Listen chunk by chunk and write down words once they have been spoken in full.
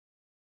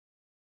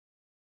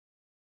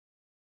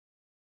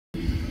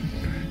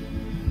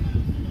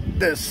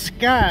The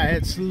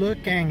skies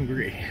look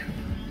angry,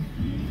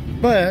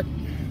 but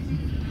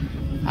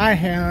I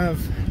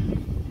have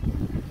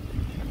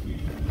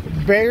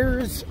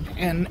bears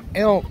and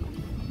elk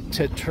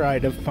to try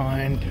to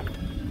find.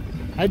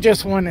 I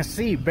just want to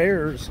see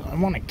bears. I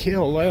want to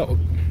kill elk,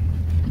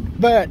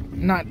 but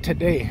not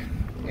today.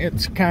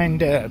 It's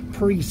kind of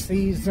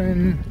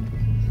pre-season.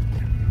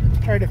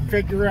 Try to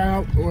figure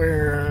out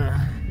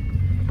where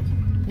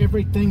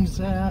everything's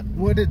at,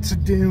 what it's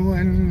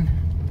doing,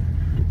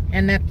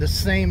 and at the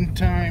same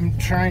time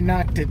try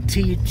not to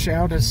teach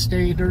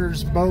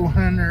out-of-staters, bow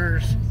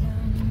hunters,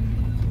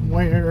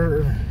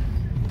 where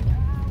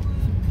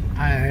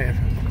I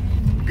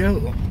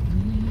go.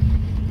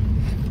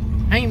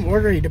 I ain't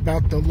worried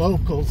about the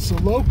locals. The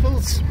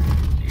locals,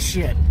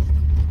 shit,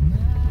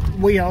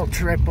 we all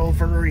trip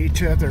over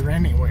each other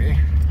anyway.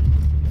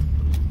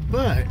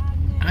 But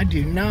I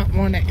do not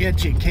want to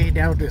educate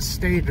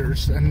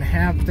out-of-staters and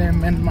have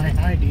them in my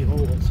hidey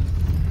holes.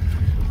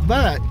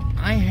 But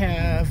I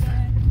have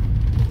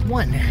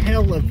one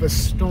hell of a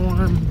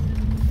storm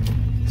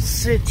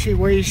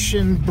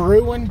situation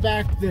brewing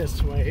back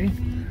this way.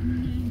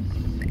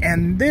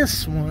 And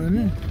this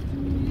one,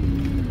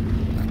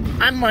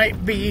 I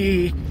might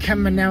be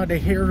coming out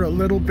of here a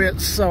little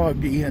bit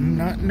soggy and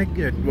not in a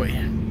good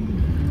way.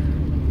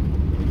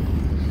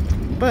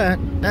 But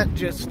that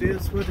just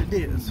is what it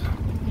is.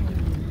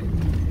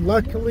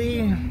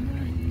 Luckily,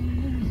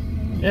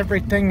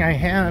 everything I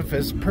have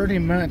has pretty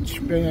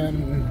much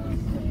been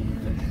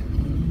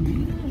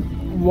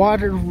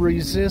water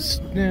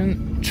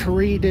resistant,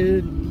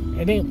 treated.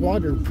 It ain't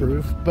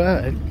waterproof,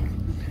 but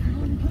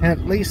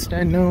at least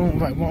I know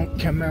I won't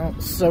come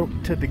out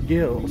soaked to the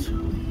gills.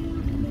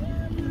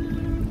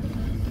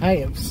 I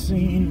have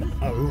seen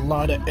a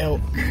lot of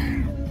elk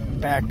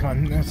back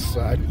on this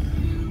side.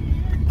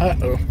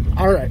 Uh-oh.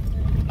 Alright,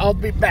 I'll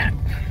be back.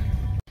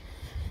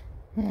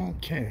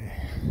 Okay.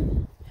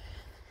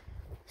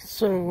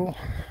 So,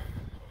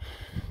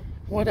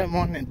 what I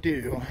want to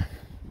do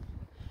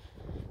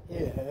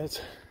is,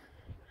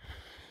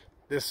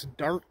 this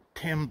dark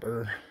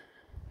timber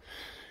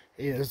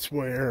is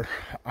where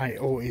I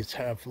always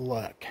have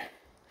luck.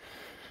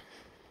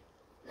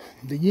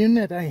 The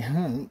unit I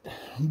hunt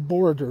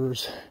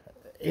borders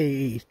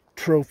a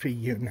trophy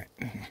unit.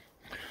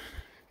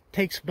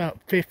 Takes about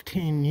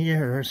 15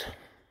 years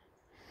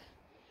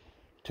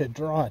to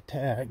draw a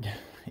tag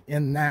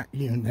in that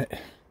unit.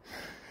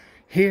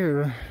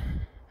 Here,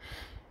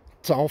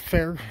 it's all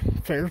fair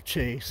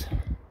chase.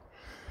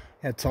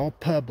 It's all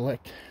public.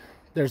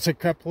 There's a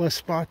couple of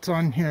spots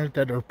on here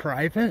that are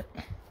private,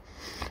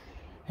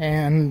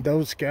 and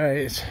those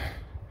guys,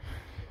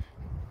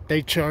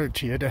 they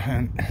charge you to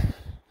hunt,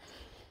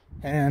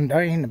 and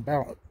I ain't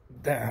about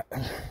that.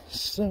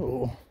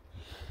 So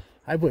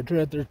I would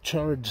rather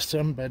charge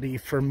somebody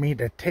for me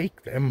to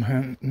take them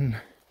hunting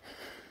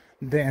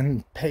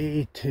than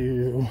pay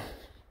to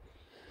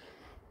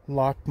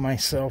lock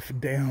myself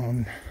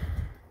down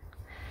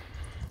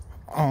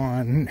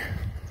on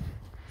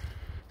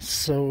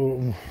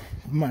so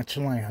much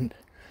land.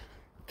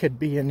 Could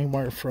be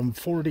anywhere from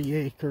 40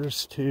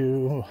 acres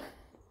to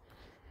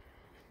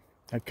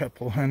a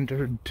couple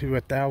hundred to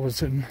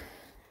 1,000.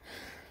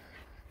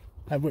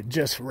 I would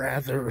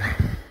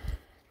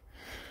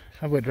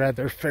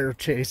rather fair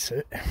chase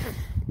it.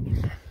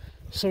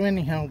 So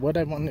anyhow, what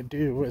I want to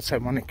do is I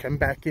want to come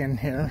back in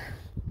here,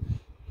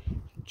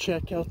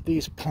 check out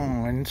these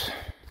ponds,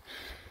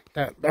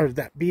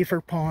 that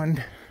beaver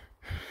pond,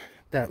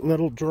 that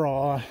little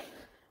draw,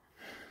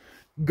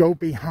 go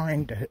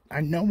behind it.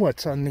 I know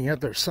what's on the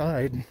other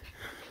side,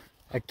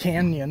 a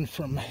canyon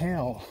from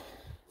hell,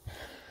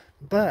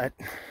 but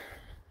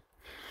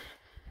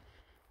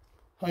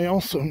I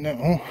also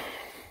know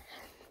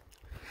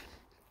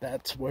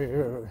that's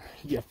where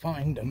you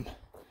find them.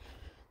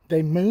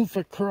 They move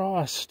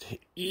across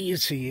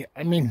easy.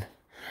 I mean,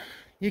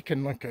 you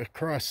can look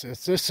across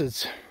this. This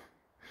is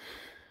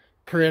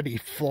pretty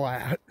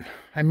flat.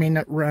 I mean,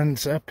 it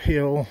runs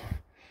uphill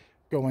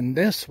going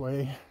this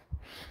way,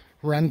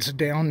 runs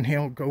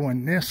downhill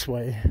going this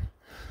way,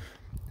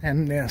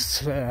 and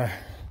this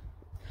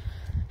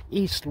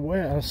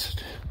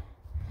east-west,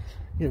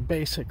 you're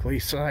basically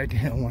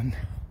side-hilling.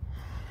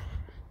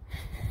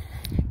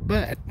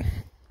 But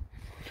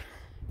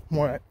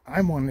what I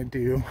want to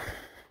do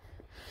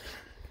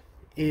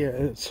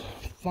is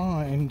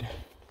find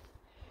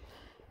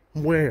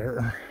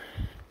where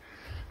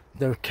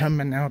they're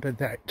coming out of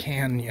that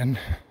canyon.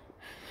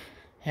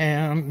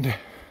 And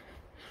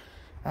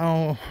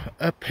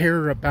up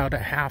here about a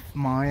half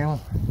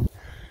mile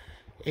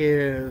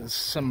is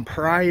some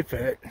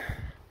private,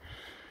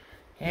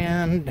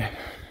 and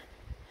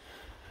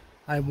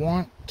I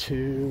want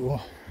to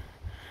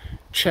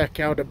check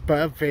out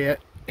above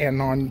it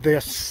and on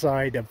this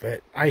side of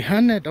it. I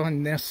hunted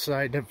on this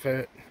side of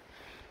it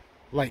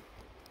like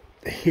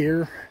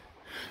here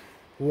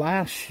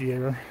last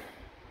year.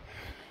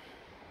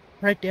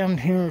 Right down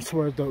here is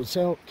where those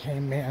elk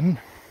came in,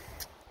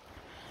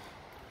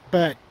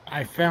 but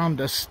I found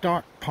a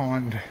stock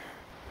pond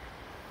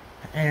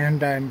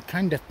And I'm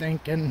kind of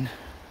thinking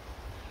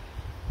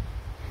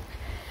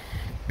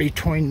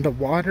between the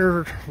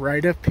water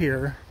right up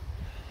here,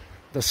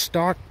 the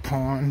stock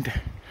pond,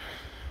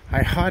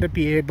 I ought to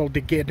be able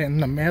to get in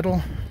the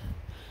middle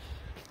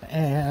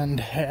and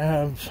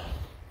have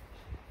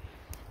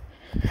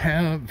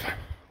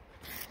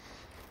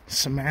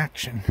some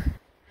action.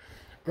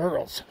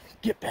 Girls,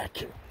 get back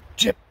here.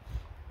 Chip,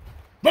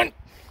 run,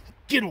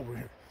 get over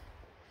here.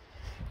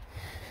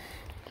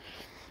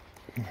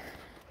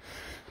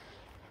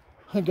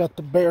 I got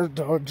the bear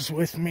dogs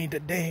with me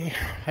today.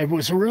 I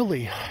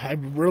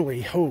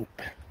really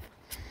hope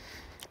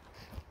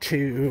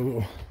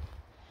to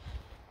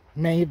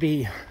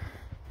maybe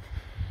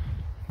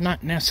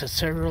not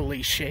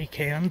necessarily shake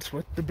hands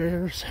with the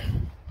bears,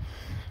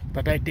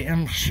 but I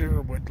damn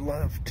sure would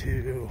love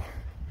to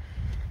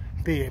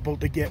be able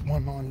to get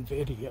one on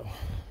video.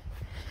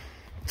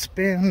 It's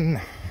been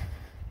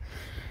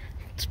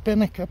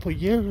a couple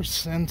years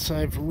since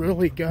I've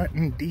really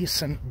gotten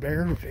decent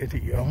bear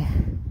video.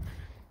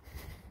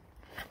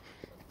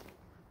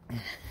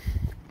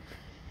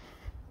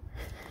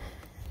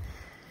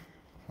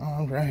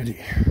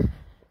 Alrighty.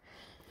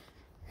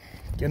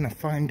 Gonna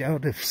find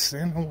out if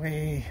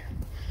Scent-A-Way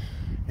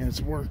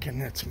is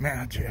working its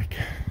magic.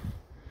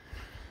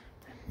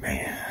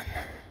 Man.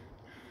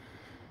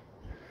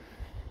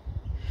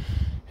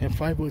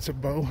 If I was a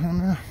bow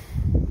hunter,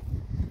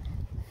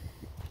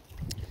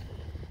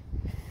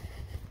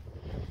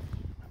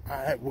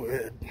 I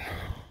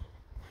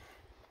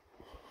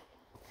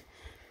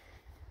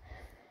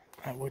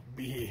would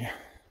be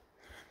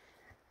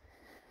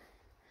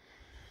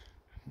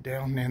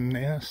down in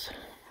this.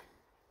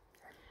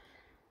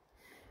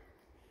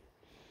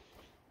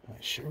 I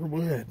sure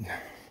would.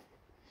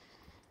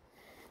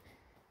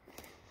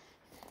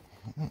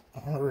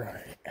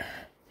 Alright.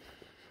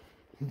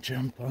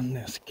 Jump on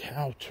this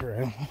cow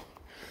trail.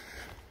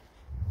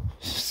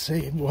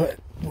 See, what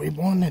we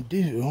want to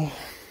do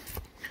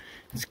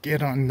is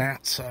get on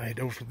that side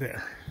over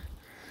there.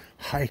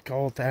 Hike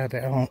all that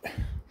out.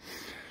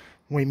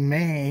 We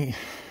may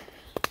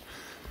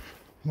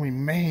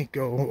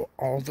go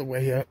all the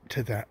way up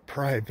to that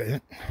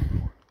private.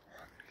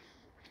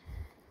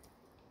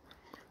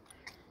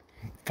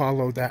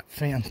 Follow that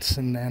fence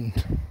and then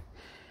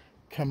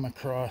come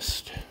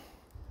across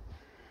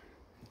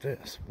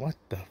this. What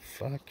the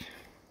fuck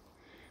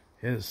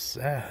is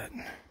that?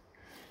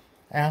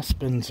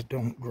 Aspens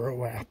don't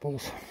grow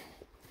apples.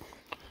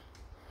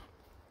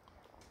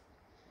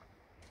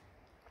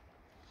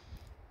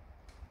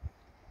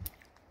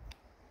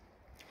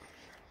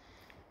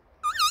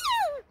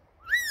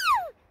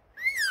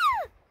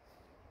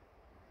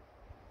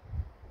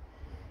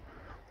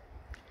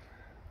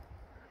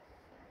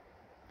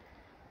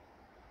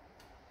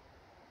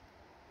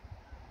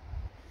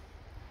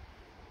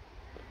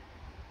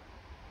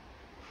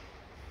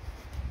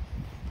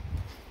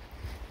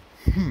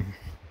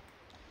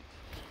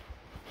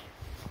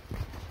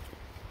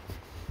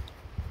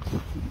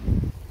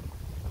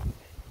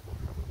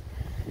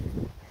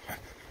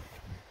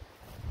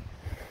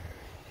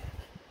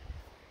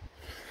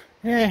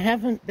 Yeah, I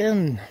haven't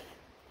been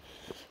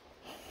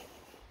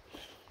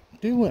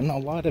doing a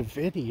lot of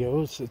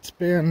videos. It's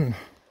been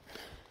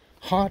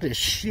hot as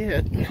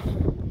shit.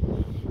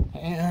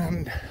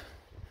 And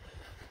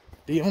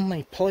the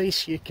only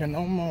place you can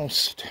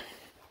almost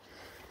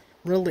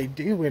really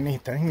do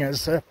anything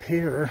is up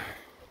here.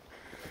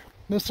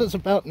 This is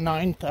about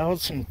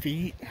 9,000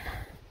 feet.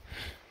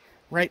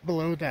 Right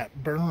below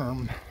that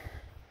berm.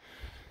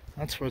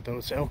 That's where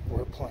those elk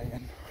were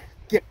playing.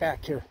 Get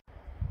back here.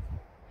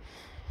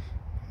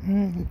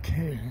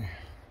 Okay,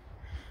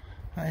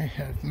 I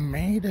have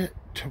made it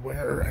to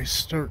where I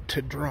start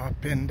to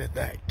drop into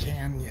that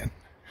canyon.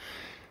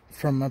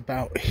 From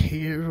about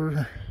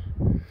here,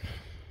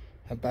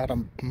 about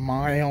a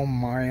mile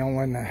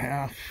and a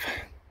half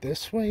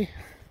this way,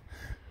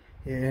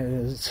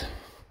 is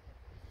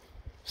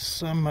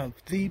some of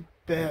the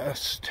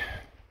best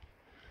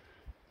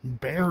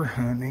bear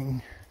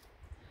hunting,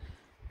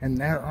 and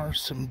there are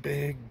some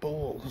big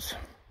bulls.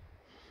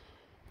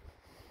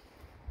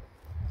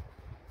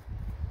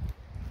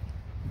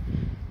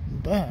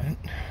 But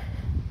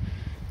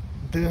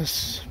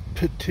this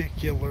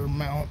particular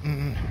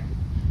mountain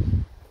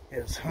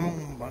is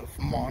home of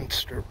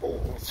monster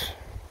bulls.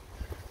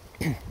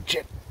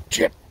 Chip,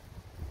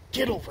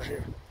 get over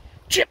here.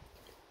 Chip!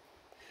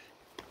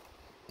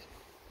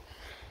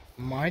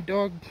 My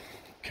dog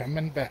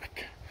coming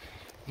back.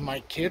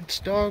 My kid's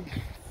dog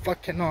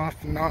fucking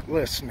off, not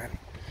listening.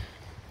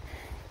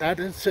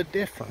 That is the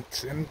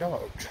difference in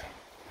dogs.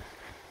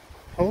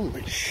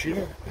 Holy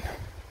shit.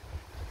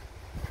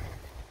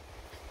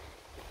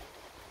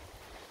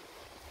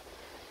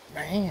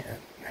 Man.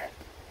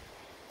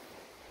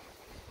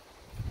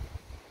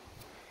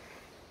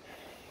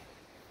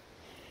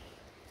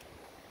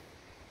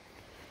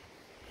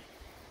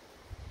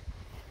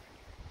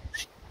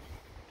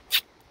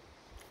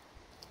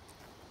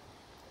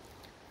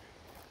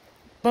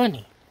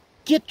 Bunny,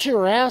 get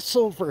your ass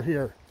over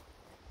here.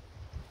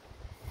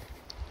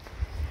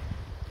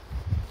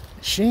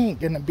 She ain't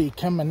gonna be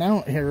coming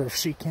out here if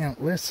she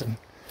can't listen.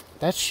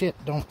 That shit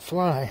don't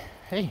fly.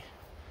 Hey,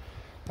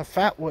 a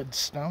fatwood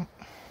stump.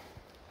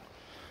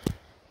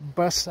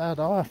 Bust that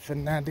off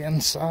and that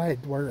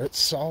inside where it's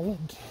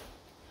solid.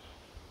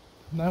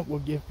 That will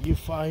give you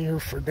fire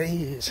for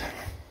days.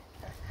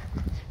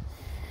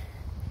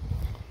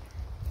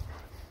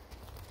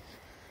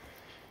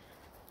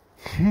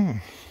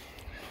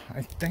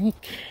 I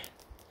think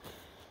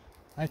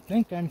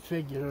I'm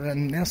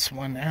figuring this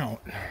one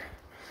out.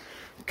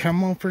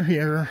 Come over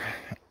here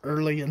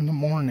early in the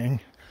morning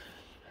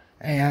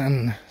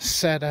and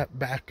set up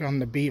back on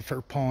the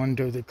beaver pond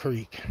or the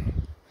creek.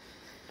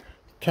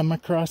 Come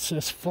across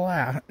this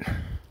flat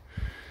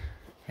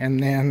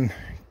and then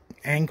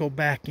angle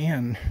back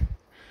in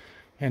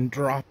and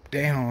drop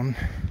down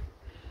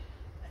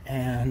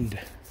and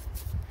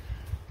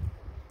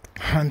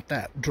hunt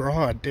that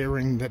draw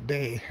during the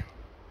day,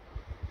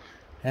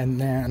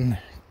 and then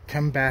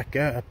come back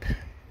up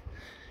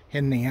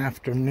in the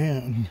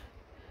afternoon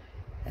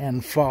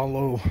and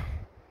follow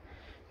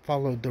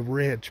the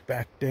ridge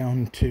back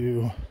down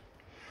to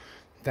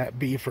that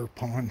beaver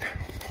pond.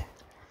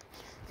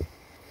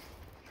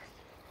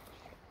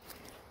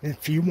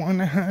 If you want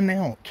to hunt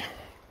elk,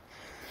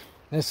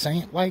 this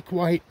ain't like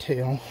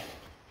whitetail.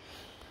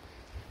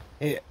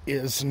 It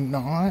is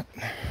not.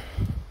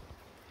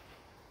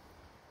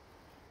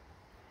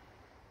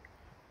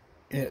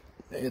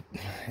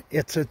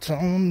 It's its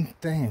own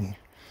thing.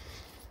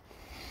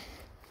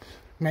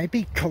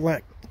 Maybe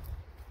collect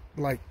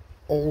like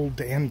old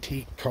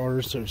antique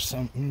cars or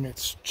something.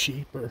 It's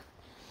cheaper.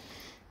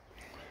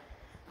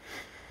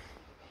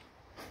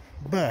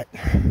 But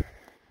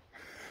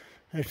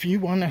if you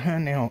want to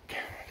hunt elk,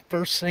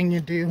 first thing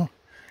you do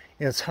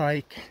is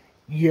hike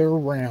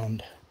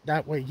year-round.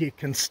 That way you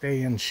can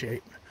stay in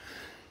shape.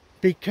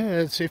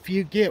 Because if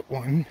you get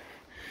one,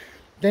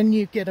 then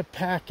you get to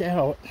pack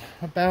out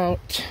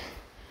about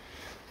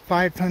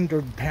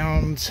 500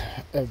 pounds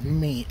of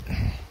meat,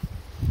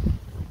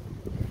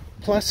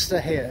 plus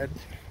the head,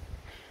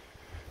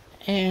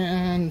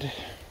 and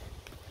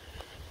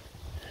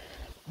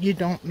you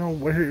don't know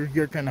where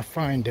you're going to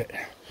find it.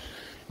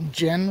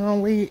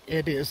 Generally,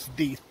 it is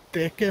the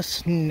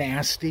thickest,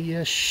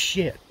 nastiest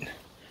shit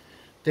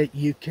that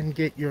you can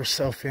get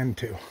yourself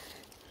into.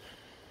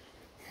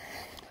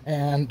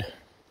 And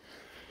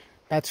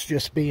that's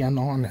just being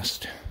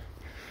honest.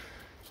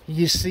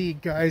 You see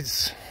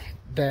guys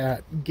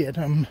that get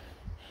them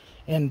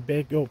in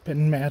big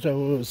open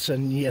meadows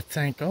and you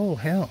think, oh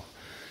hell,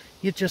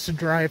 you just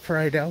drive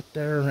right out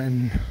there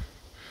and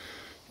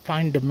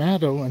find a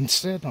meadow and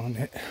sit on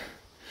it.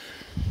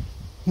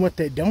 What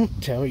they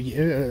don't tell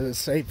you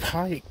is they've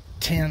hiked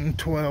 10,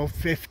 12,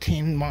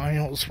 15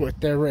 miles with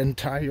their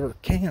entire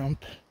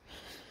camp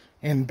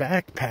in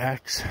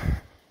backpacks,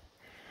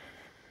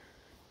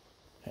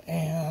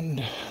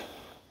 and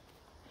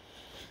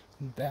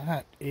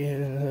that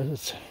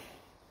is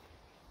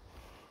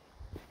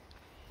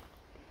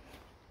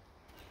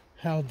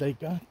how they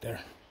got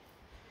there.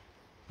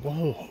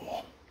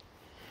 Whoa.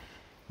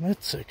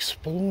 Let's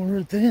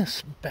explore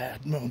this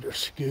bad motor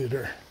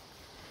scooter.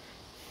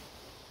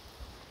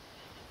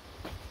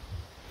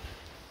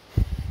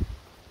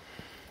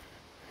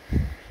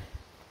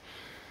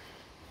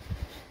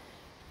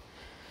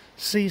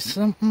 See,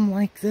 something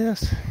like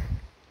this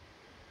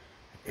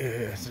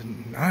is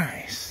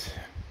nice.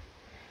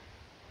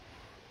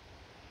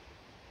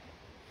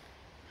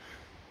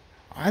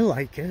 I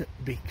like it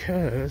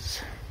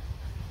because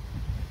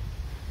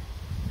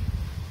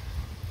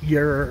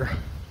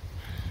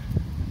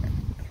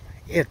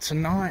it's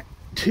not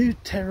too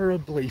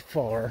terribly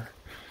far.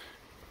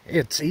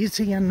 It's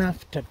easy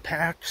enough to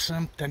pack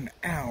something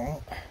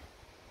out.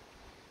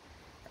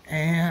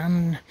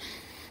 And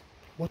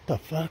what the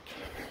fuck?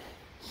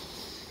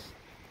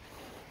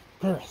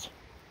 Girls.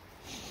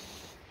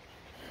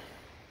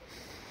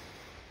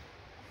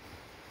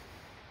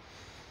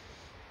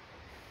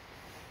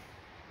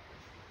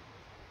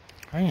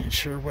 I ain't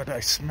sure what I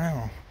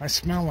smell. I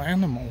smell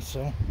animals,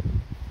 though.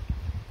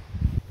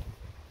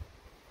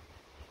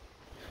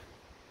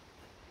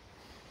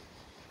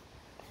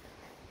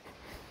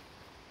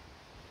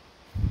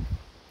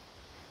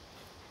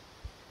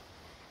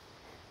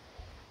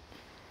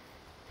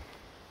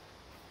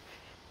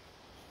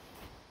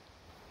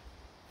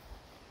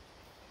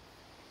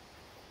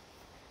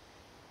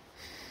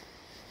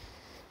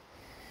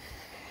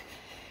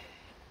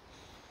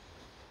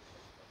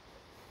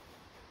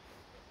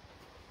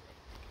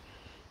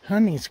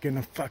 Honey's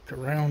gonna fuck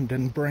around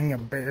and bring a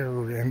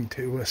bear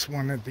into us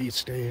one of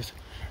these days.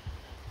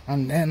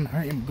 And then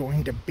I am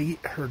going to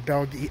beat her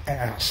doggy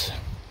ass.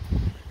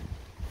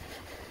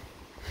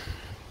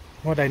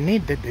 What I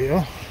need to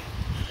do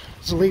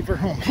is leave her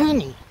home.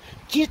 Honey,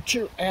 get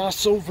your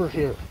ass over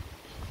here.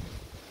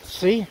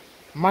 See?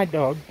 My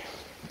dog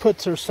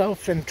puts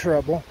herself in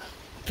trouble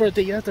for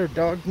the other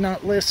dog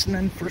not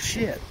listening for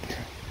shit.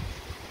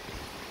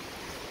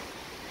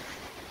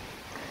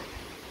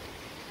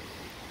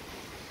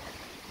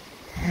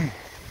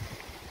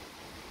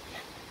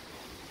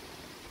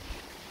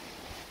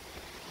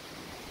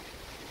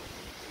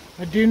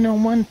 I do know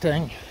one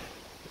thing.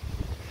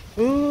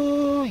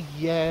 Ooh,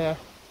 yeah.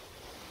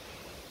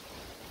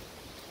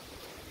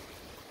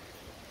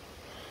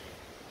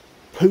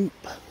 Poop.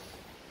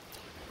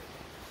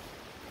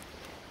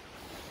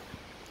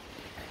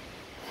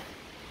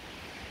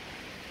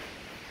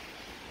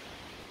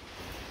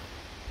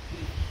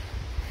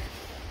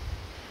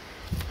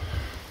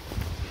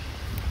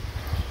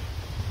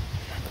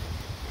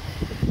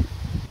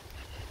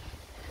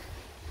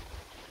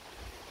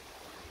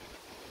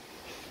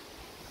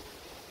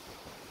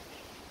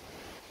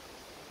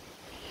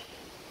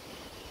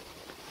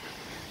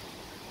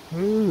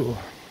 Ooh.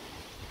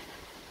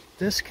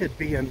 This could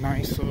be a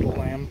nice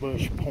little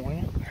ambush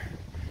point.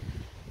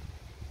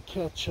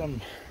 Catch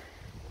them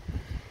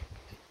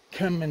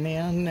coming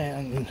in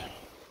and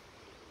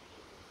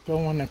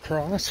going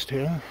across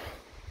here.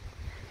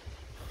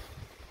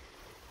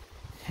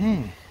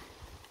 Man,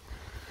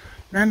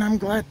 I'm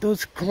glad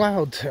those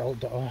clouds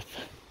held off.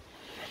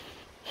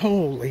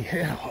 Holy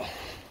hell.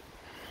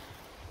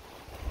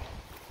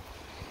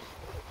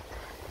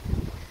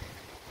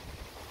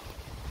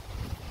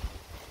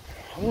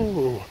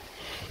 Oh.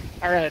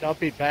 Alright, I'll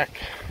be back.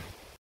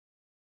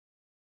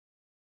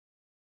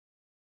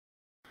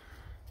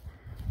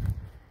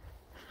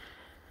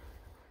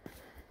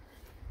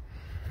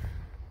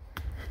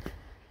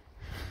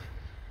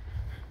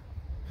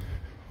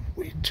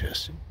 We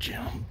just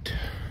jumped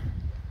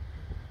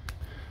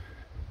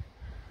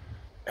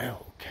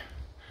elk.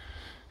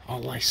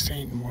 All I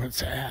seen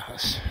was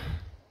ass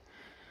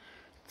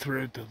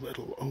through the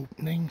little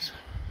openings.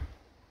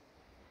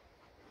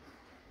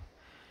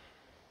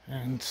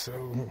 And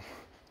so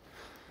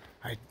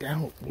I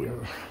doubt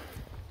we're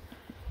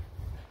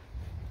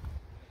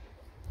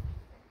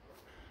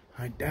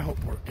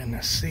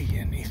gonna see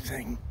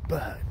anything,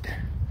 but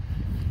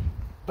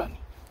Bunny,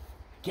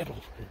 get over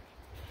here.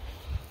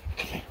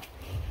 Come here.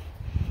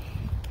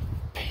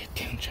 Pay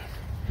attention.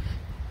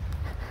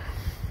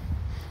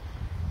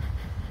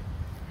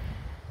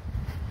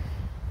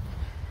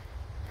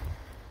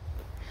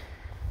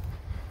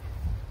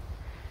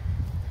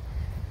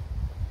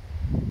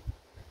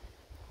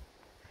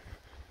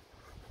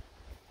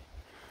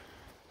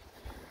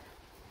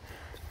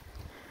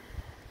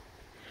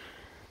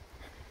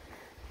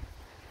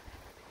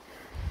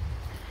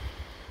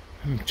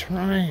 I'm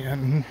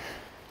trying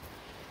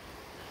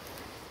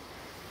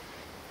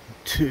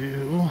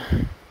to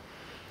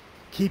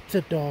keep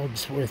the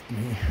dogs with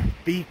me,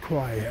 be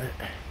quiet,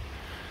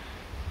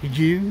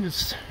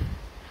 use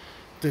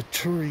the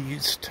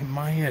trees to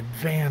my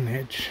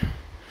advantage.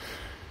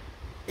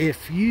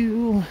 If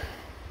you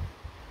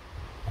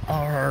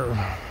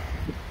are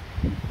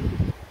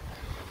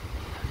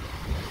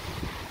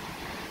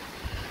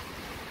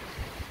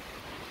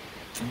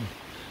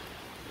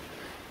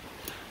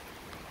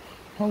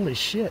holy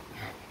shit.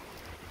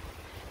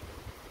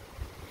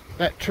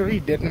 That tree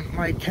didn't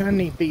like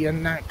honey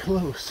being that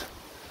close.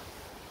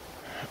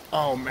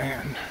 Oh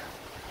man.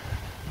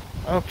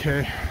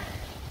 Okay.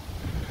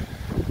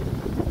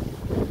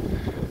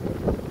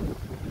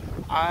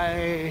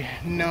 I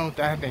know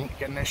that ain't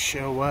gonna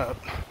show up.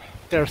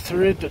 They're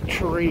through the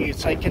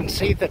trees. I can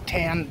see the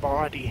tan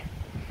body.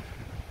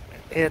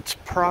 It's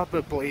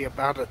probably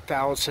about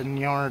 1,000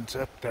 yards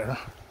up there.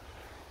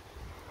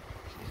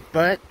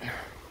 But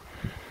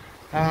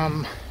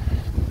I'll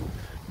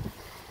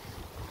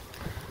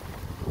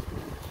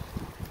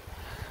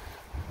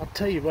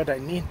tell you what I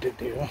need to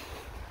do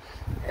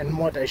and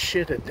what I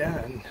should have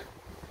done.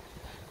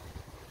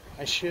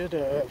 I should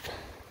have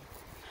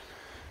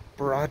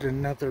brought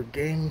another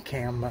game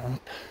cam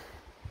up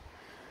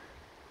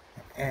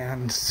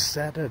and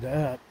set it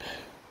up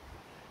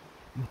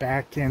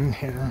back in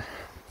here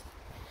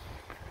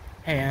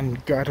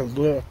and got a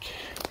look.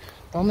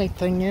 The only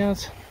thing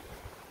is,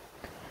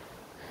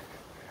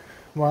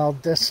 well,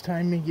 this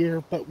time of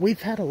year, but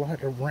we've had a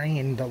lot of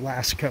rain the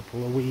last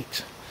couple of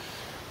weeks.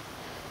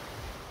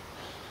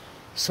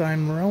 So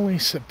I'm really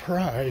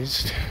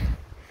surprised,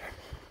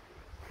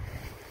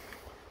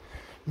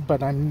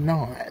 but I'm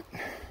not.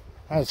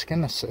 I was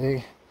gonna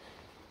say,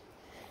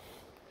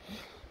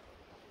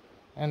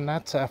 and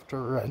that's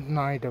after a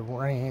night of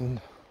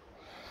rain,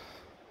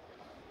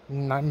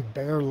 and I'm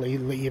barely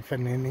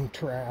leaving any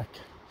track.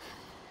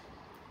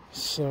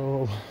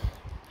 So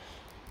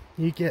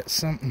you get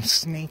something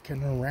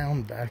sneaking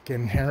around back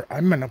in here.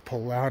 I'm gonna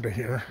pull out of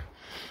here.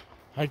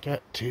 I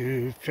got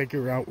to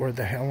figure out where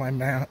the hell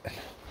I'm at.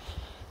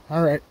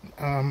 Alright,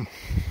 I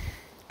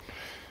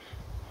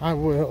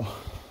will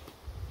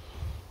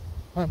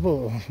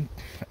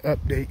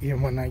update you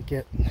when I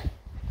get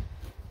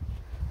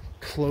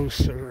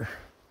closer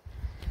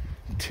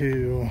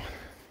to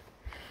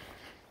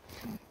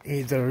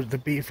either the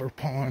beaver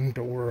pond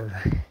or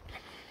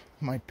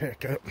my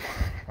pickup.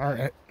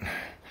 Alright.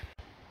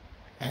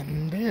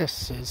 And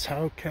this is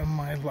how come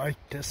I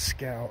like to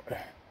scout.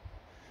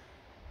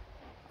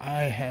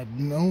 I had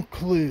no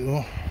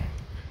clue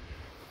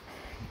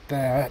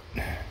that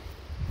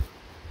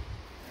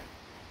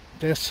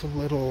this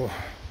little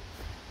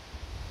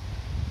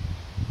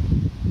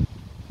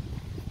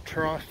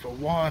trough of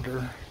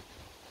water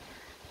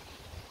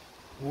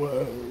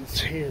was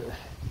here.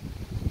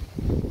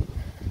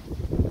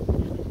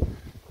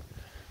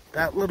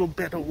 That little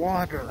bit of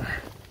water.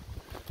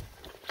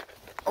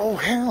 Oh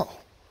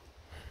hell.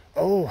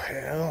 Oh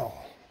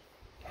hell.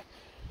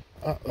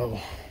 Uh-oh.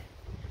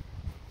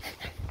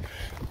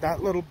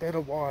 That little bit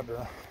of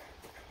water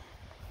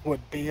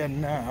would be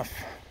enough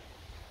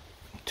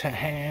to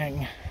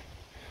hang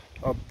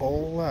a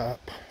bull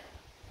up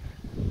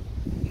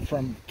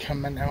from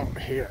coming out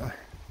here.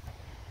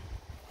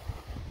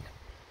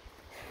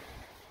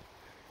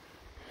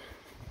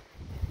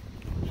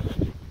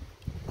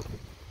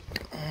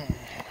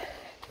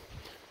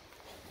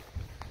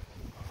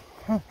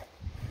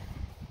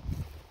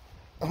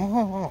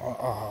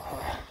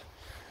 Oh,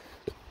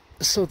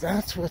 so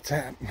that's what's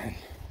happening.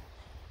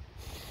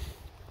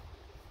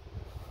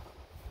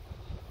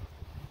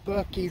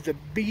 Bucky the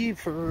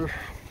Beaver.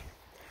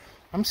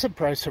 I'm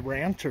surprised the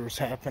ranchers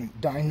haven't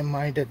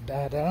dynamited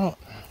that out.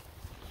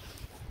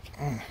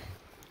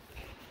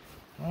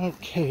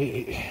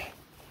 Okay.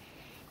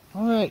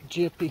 Alright,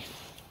 Jippy.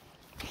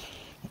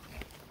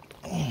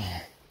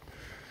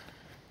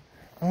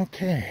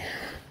 Okay.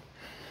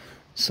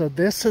 So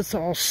this is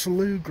all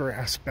slough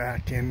grass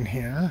back in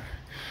here.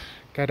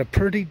 Got a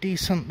pretty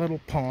decent little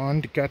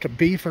pond. Got a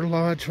beaver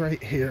lodge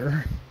right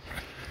here.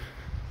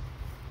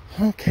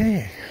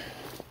 Okay.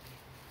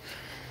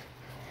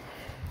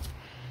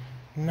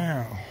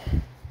 Now,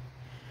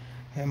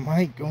 am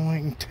I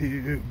going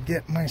to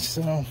get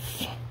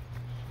myself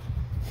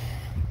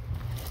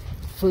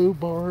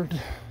foobarred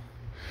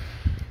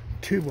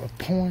to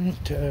a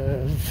point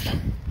of,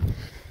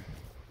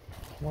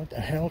 what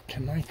the hell,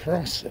 can I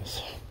cross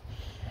this?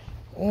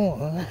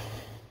 Or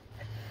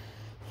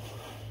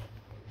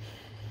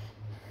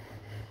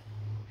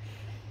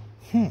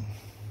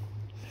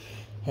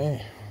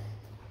hey,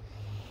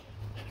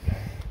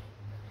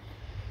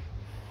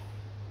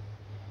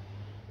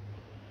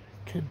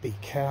 could be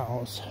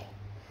cows.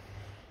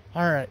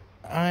 Alright,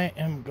 I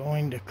am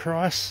going to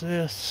cross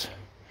this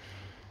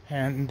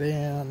and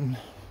then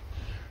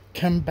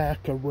come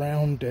back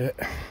around it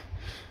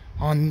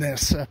on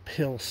this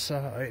uphill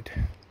side.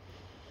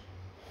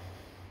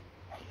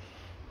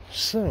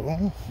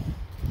 So,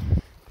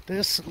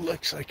 this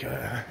looks like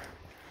a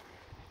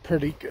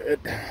pretty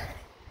good,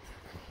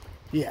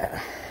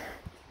 yeah.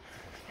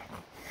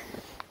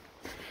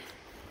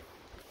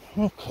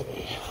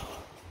 Okay.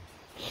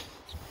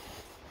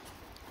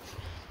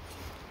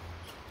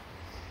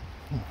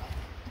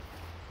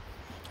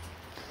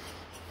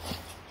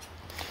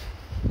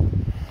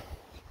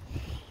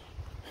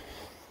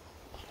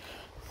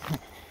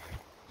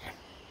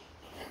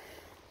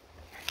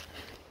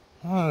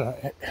 All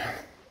right.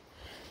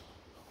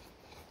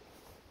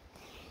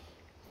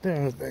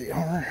 There they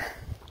are.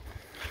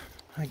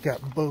 I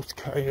got both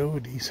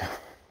coyotes.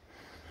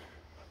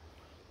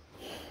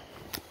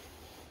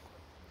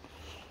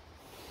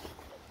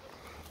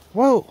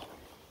 Whoa!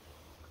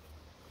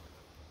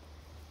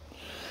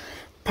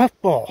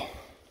 Puffball.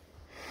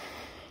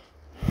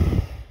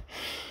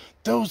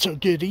 Those are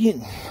good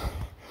eating.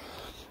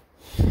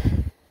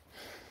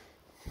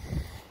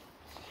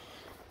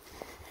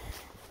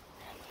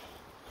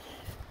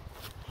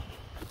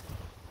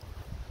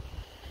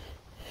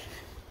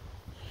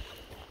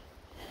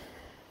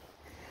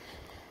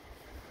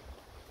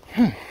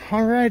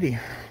 Alrighty,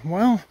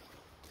 well,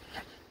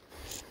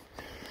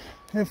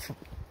 if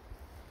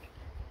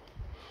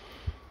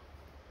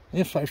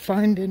I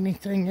find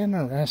anything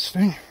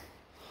interesting,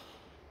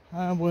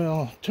 I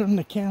will turn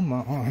the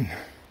camera on.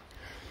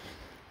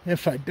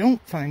 If I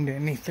don't find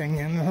anything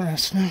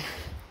interesting,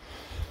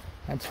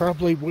 I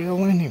probably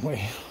will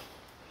anyway.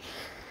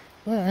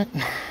 But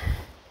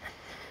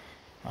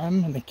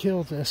I'm gonna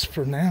kill this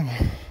for now.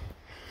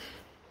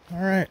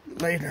 Alright,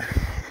 later.